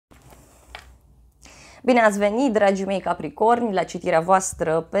Bine ați venit, dragii mei capricorni, la citirea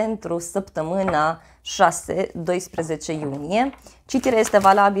voastră pentru săptămâna 6-12 iunie. Citirea este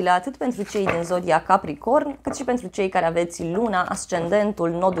valabilă atât pentru cei din zodia Capricorn, cât și pentru cei care aveți luna, ascendentul,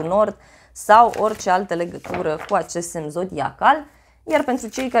 nodul nord sau orice altă legătură cu acest semn zodiacal. Iar pentru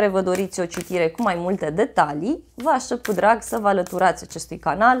cei care vă doriți o citire cu mai multe detalii, vă aștept cu drag să vă alăturați acestui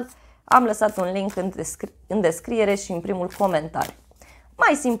canal. Am lăsat un link în descriere și în primul comentariu.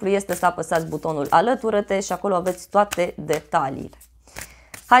 Mai simplu este să apăsați butonul Alătura-te și acolo aveți toate detaliile.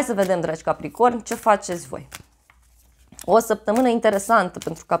 Hai să vedem, dragi Capricorn, ce faceți voi. O săptămână interesantă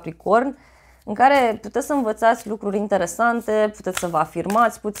pentru Capricorn, în care puteți să învățați lucruri interesante, puteți să vă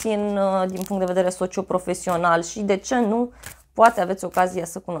afirmați puțin din punct de vedere socio-profesional și, de ce nu, poate aveți ocazia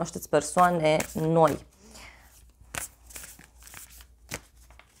să cunoașteți persoane noi.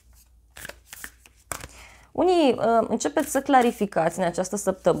 Unii începeți să clarificați în această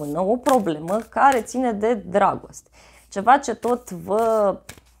săptămână o problemă care ține de dragoste. Ceva ce tot vă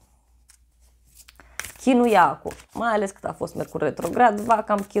chinuia acum, mai ales cât a fost Mercur retrograd, v-a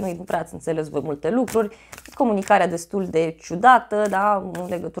cam chinuit, nu prea ați înțeles voi multe lucruri, comunicarea destul de ciudată, da, în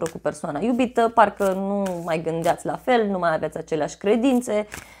legătură cu persoana iubită, parcă nu mai gândeați la fel, nu mai aveți aceleași credințe,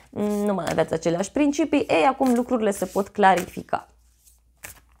 nu mai aveți aceleași principii. Ei, acum lucrurile se pot clarifica.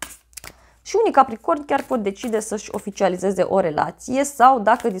 Și unii Capricorni chiar pot decide să-și oficializeze o relație sau,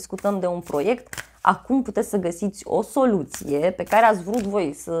 dacă discutăm de un proiect, acum puteți să găsiți o soluție pe care ați vrut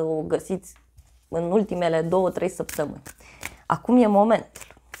voi să o găsiți în ultimele 2-3 săptămâni. Acum e momentul.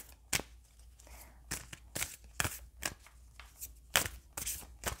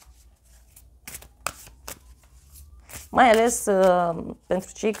 Mai ales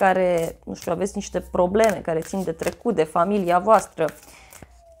pentru cei care, nu știu, aveți niște probleme care țin de trecut, de familia voastră.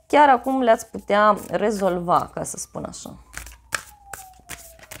 Chiar acum le-ați putea rezolva, ca să spun așa.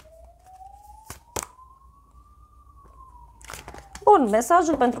 Bun,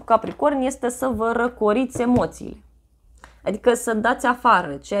 mesajul pentru Capricorn este să vă răcoriți emoțiile. Adică să dați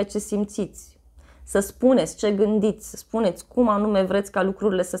afară ceea ce simțiți, să spuneți ce gândiți, să spuneți cum anume vreți ca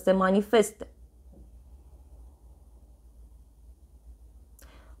lucrurile să se manifeste.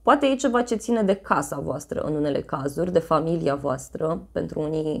 Poate e ceva ce ține de casa voastră în unele cazuri, de familia voastră pentru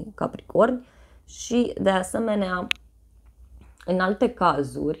unii Capricorni și de asemenea în alte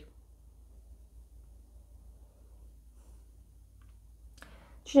cazuri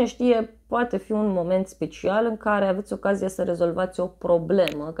cine știe, poate fi un moment special în care aveți ocazia să rezolvați o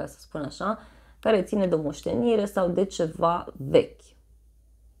problemă, ca să spun așa, care ține de o moștenire sau de ceva vechi.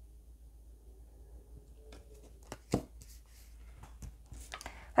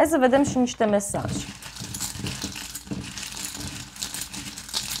 Hai să vedem și niște mesaje.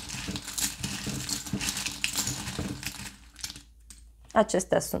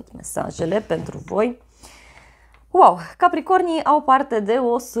 Acestea sunt mesajele pentru voi. Wow! Capricornii au parte de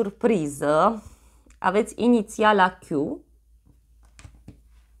o surpriză. Aveți inițiala Q.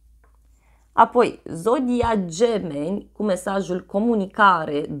 Apoi, zodia Gemeni cu mesajul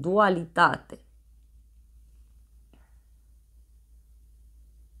comunicare, dualitate.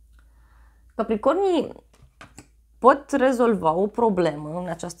 Capricornii pot rezolva o problemă în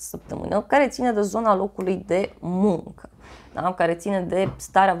această săptămână care ține de zona locului de muncă, da? Care ține de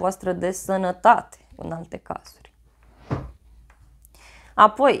starea voastră de sănătate în alte cazuri.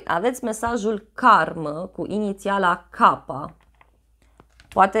 Apoi aveți mesajul karmă cu inițiala K.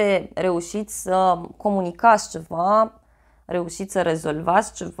 Poate reușiți să comunicați ceva, reușiți să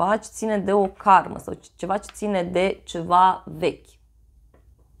rezolvați ceva ce ține de o karmă sau ceva ce ține de ceva vechi.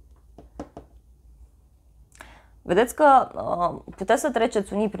 Vedeți că puteți să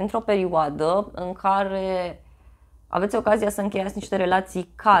treceți unii printr-o perioadă în care aveți ocazia să încheiați niște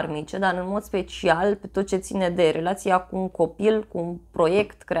relații karmice, dar în mod special pe tot ce ține de relația cu un copil, cu un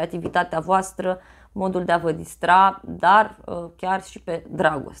proiect, creativitatea voastră, modul de a vă distra, dar chiar și pe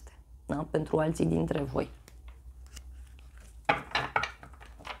dragoste, da? Pentru alții dintre voi.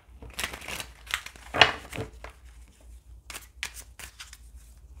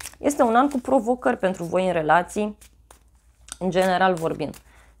 Este un an cu provocări pentru voi în relații, în general vorbind,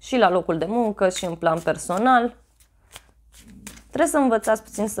 și la locul de muncă și în plan personal. Trebuie să învățați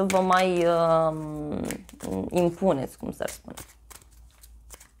puțin să vă mai impuneți, cum s-ar spune.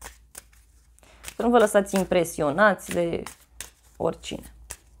 Să nu vă lăsați impresionați de oricine.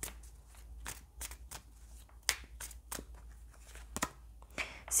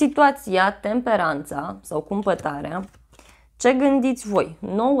 Situația, temperanța sau cumpătarea. Ce gândiți voi?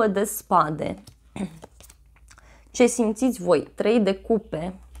 9 de spade. Ce simțiți voi? 3 de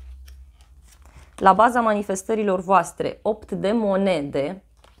cupe. La baza manifestărilor voastre, 8 de monede.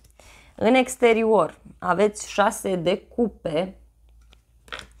 În exterior aveți 6 de cupe.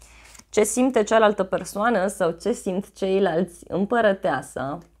 Ce simte cealaltă persoană sau ce simt ceilalți?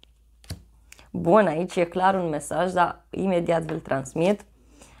 Împărăteasa. Bun, aici e clar un mesaj, dar imediat vi-l transmit.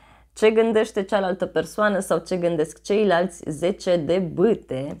 Ce gândește cealaltă persoană sau ce gândesc ceilalți? 10 de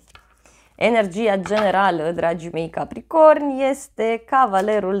bâte. Energia generală, dragii mei capricorni, este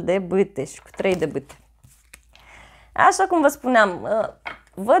cavalerul de bâte și cu 3 de bâte. Așa cum vă spuneam,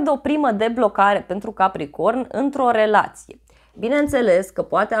 văd o primă deblocare pentru Capricorn într-o relație. Bineînțeles că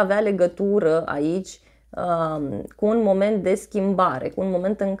poate avea legătură aici cu un moment de schimbare, cu un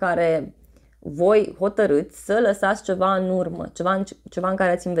moment în care voi hotărâți să lăsați ceva în urmă, ceva în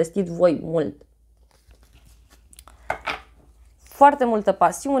care ați investit voi mult. Foarte multă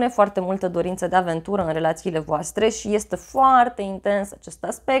pasiune, foarte multă dorință de aventură în relațiile voastre și este foarte intens acest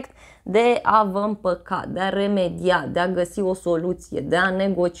aspect de a vă împăca, de a remedia, de a găsi o soluție, de a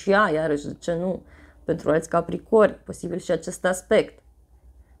negocia, iarăși de ce nu, pentru alți capricorni, posibil și acest aspect.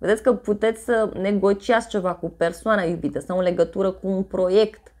 Vedeți că puteți să negociați ceva cu persoana iubită sau în legătură cu un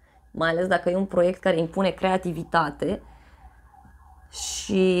proiect, mai ales dacă e un proiect care impune creativitate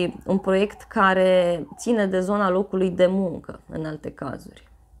și un proiect care ține de zona locului de muncă, în alte cazuri.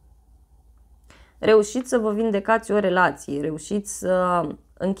 Reușiți să vă vindecați o relație, reușiți să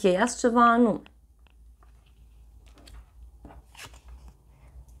încheiați ceva anume.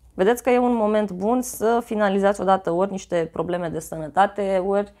 Vedeți că e un moment bun să finalizați odată ori niște probleme de sănătate,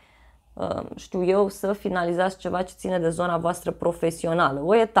 ori, știu eu, să finalizați ceva ce ține de zona voastră profesională,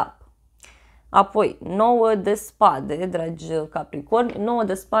 o etapă. Apoi, 9 de spade, dragi capricorni, 9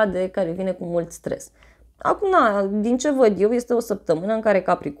 de spade care vine cu mult stres. Acum, din ce văd eu, este o săptămână în care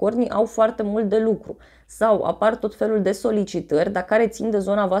capricornii au foarte mult de lucru sau apar tot felul de solicitări, dar care țin de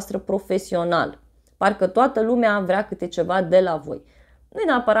zona voastră profesională. Parcă toată lumea vrea câte ceva de la voi. Nu e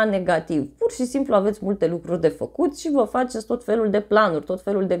neapărat negativ, pur și simplu aveți multe lucruri de făcut și vă faceți tot felul de planuri, tot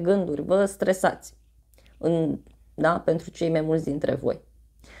felul de gânduri, vă stresați, pentru cei mai mulți dintre voi.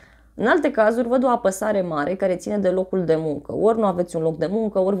 În alte cazuri văd o apăsare mare care ține de locul de muncă. Ori nu aveți un loc de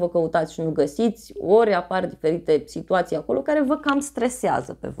muncă, ori vă căutați și nu găsiți, ori apar diferite situații acolo care vă cam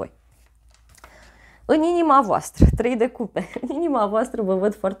stresează pe voi. În inima voastră, 3 de cupe, în inima voastră vă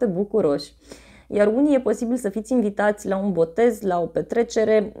văd foarte bucuroși. Iar unii e posibil să fiți invitați la un botez, la o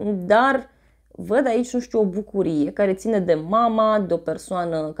petrecere, dar văd aici, nu știu, o bucurie care ține de mama, de o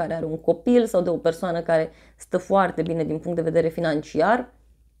persoană care are un copil sau de o persoană care stă foarte bine din punct de vedere financiar.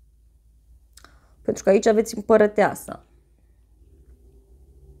 Pentru că aici aveți împărăteasa.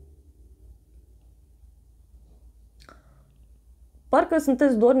 Parcă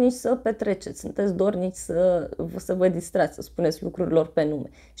sunteți dornici să petreceți, sunteți dornici să vă distrați, să spuneți lucrurilor pe nume.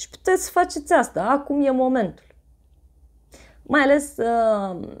 Și puteți să faceți asta, acum e momentul. Mai ales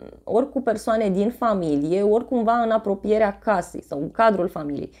ori cu persoane din familie, ori cumva în apropierea casei sau în cadrul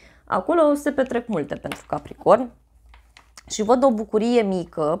familiei. Acolo se petrec multe pentru Capricorn și văd o bucurie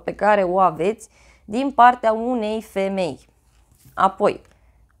mică pe care o aveți din partea unei femei. Apoi,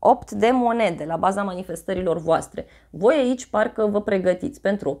 8 de monede la baza manifestărilor voastre. Voi aici parcă vă pregătiți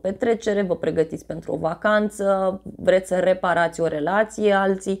pentru o petrecere, vă pregătiți pentru o vacanță, vreți să reparați o relație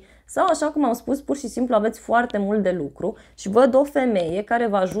alții sau, așa cum am spus, pur și simplu aveți foarte mult de lucru și văd o femeie care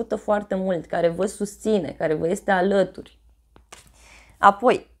vă ajută foarte mult, care vă susține, care vă este alături.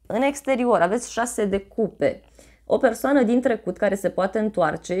 Apoi, în exterior aveți 6 de cupe. O persoană din trecut care se poate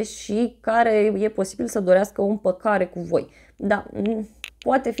întoarce și care e posibil să dorească o împăcare cu voi. Da,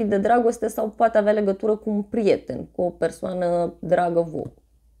 poate fi de dragoste sau poate avea legătură cu un prieten, cu o persoană dragă vouă.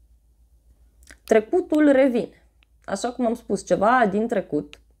 Trecutul revine. Așa cum am spus, ceva din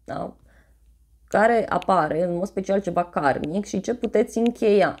trecut, da, care apare, în mod special ceva karmic și ce puteți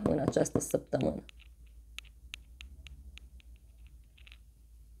încheia în această săptămână.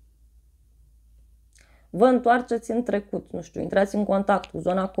 Vă întoarceți în trecut, nu știu, intrați în contact cu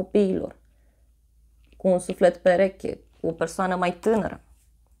zona copiilor, cu un suflet pereche, cu o persoană mai tânără.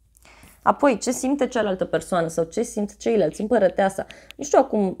 Apoi, ce simte cealaltă persoană sau ce simt ceilalți, împărăteasa. Nu știu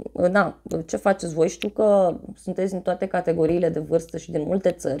acum, ce faceți voi, știu că sunteți în toate categoriile de vârstă și din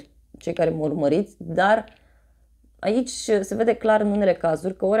multe țări, cei care mă urmăriți, dar aici se vede clar în unele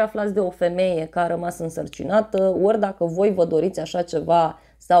cazuri că ori aflați de o femeie care a rămas însărcinată, ori dacă voi vă doriți așa ceva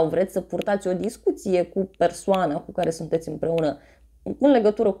sau vreți să purtați o discuție cu persoana cu care sunteți împreună în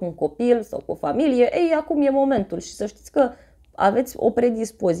legătură cu un copil sau cu o familie, ei, acum e momentul și să știți că aveți o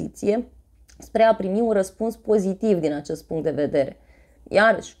predispoziție spre a primi un răspuns pozitiv din acest punct de vedere.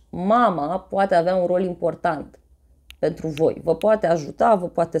 Iarăși, mama poate avea un rol important pentru voi. Vă poate ajuta, vă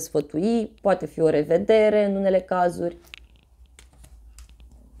poate sfătui, poate fi o revedere în unele cazuri.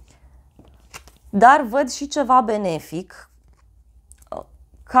 dar văd și ceva benefic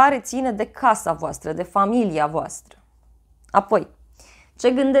care ține de casa voastră, de familia voastră. Apoi,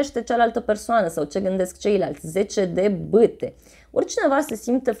 ce gândește cealaltă persoană sau ce gândesc ceilalți? 10 de bâte. Ori cineva se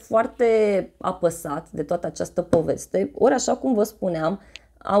simte foarte apăsat de toată această poveste, ori așa cum vă spuneam,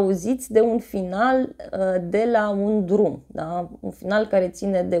 auziți de un final de la un drum, da? Un final care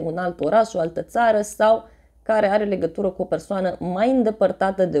ține de un alt oraș, o altă țară sau care are legătură cu o persoană mai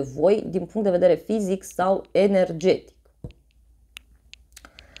îndepărtată de voi din punct de vedere fizic sau energetic.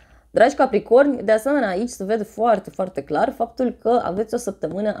 Dragi Capricorni, de asemenea aici se vede foarte, foarte clar faptul că aveți o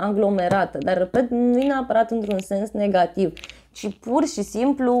săptămână aglomerată, dar repet, nu e neapărat într-un sens negativ, ci pur și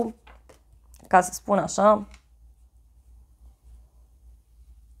simplu, ca să spun așa,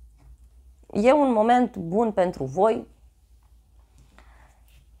 e un moment bun pentru voi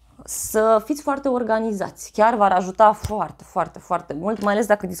să fiți foarte organizați. Chiar v-ar ajuta foarte, foarte, foarte mult, mai ales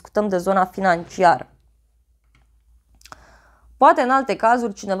dacă discutăm de zona financiară. Poate în alte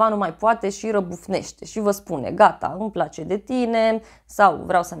cazuri cineva nu mai poate și răbufnește și vă spune gata, îmi place de tine sau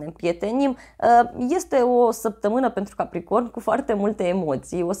vreau să ne împrietenim. Este o săptămână pentru Capricorn cu foarte multe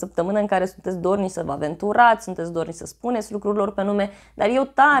emoții, o săptămână în care sunteți dornici să vă aventurați, sunteți dornici să spuneți lucrurilor pe nume, dar eu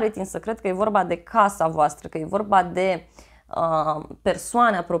tare tind să cred că e vorba de casa voastră, că e vorba de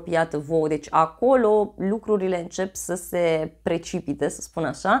persoane apropiate vouă, deci acolo lucrurile încep să se precipite, să spun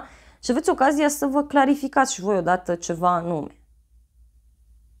așa, și aveți ocazia să vă clarificați și voi odată ceva anume.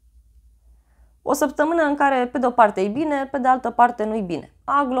 O săptămână în care pe de o parte e bine, pe de altă parte nu e bine.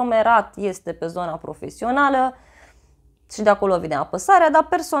 Aglomerat este pe zona profesională și de acolo vine apăsarea, dar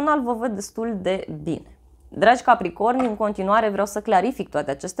personal vă văd destul de bine. Dragi Capricorni, în continuare vreau să clarific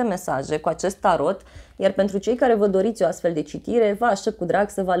toate aceste mesaje cu acest tarot, iar pentru cei care vă doriți o astfel de citire, vă aștept cu drag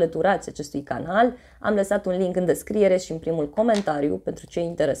să vă alăturați acestui canal. Am lăsat un link în descriere și în primul comentariu pentru cei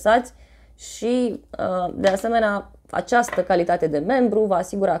interesați și de asemenea această calitate de membru vă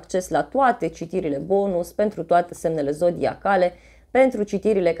asigură acces la toate citirile bonus pentru toate semnele zodiacale, pentru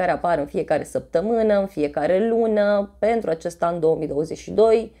citirile care apar în fiecare săptămână, în fiecare lună, pentru acest an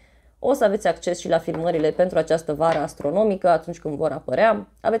 2022. O să aveți acces și la filmările pentru această vară astronomică atunci când vor apărea.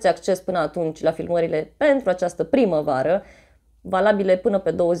 Aveți acces până atunci la filmările pentru această primăvară, valabile până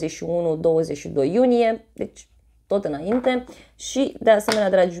pe 21-22 iunie, deci tot înainte. Și de asemenea,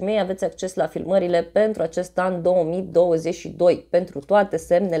 dragii mei, aveți acces la filmările pentru acest an 2022, pentru toate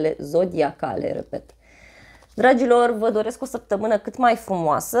semnele zodiacale, repet. Dragilor, vă doresc o săptămână cât mai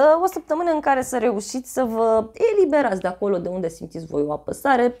frumoasă, o săptămână în care să reușiți să vă eliberați de acolo de unde simțiți voi o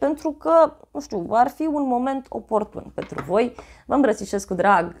apăsare, pentru că, nu știu, ar fi un moment oportun pentru voi. Vă îmbrățișez cu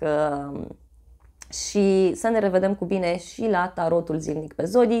drag și să ne revedem cu bine și la tarotul zilnic pe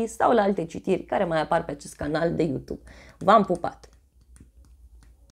zodii sau la alte citiri care mai apar pe acest canal de YouTube. V-am pupat!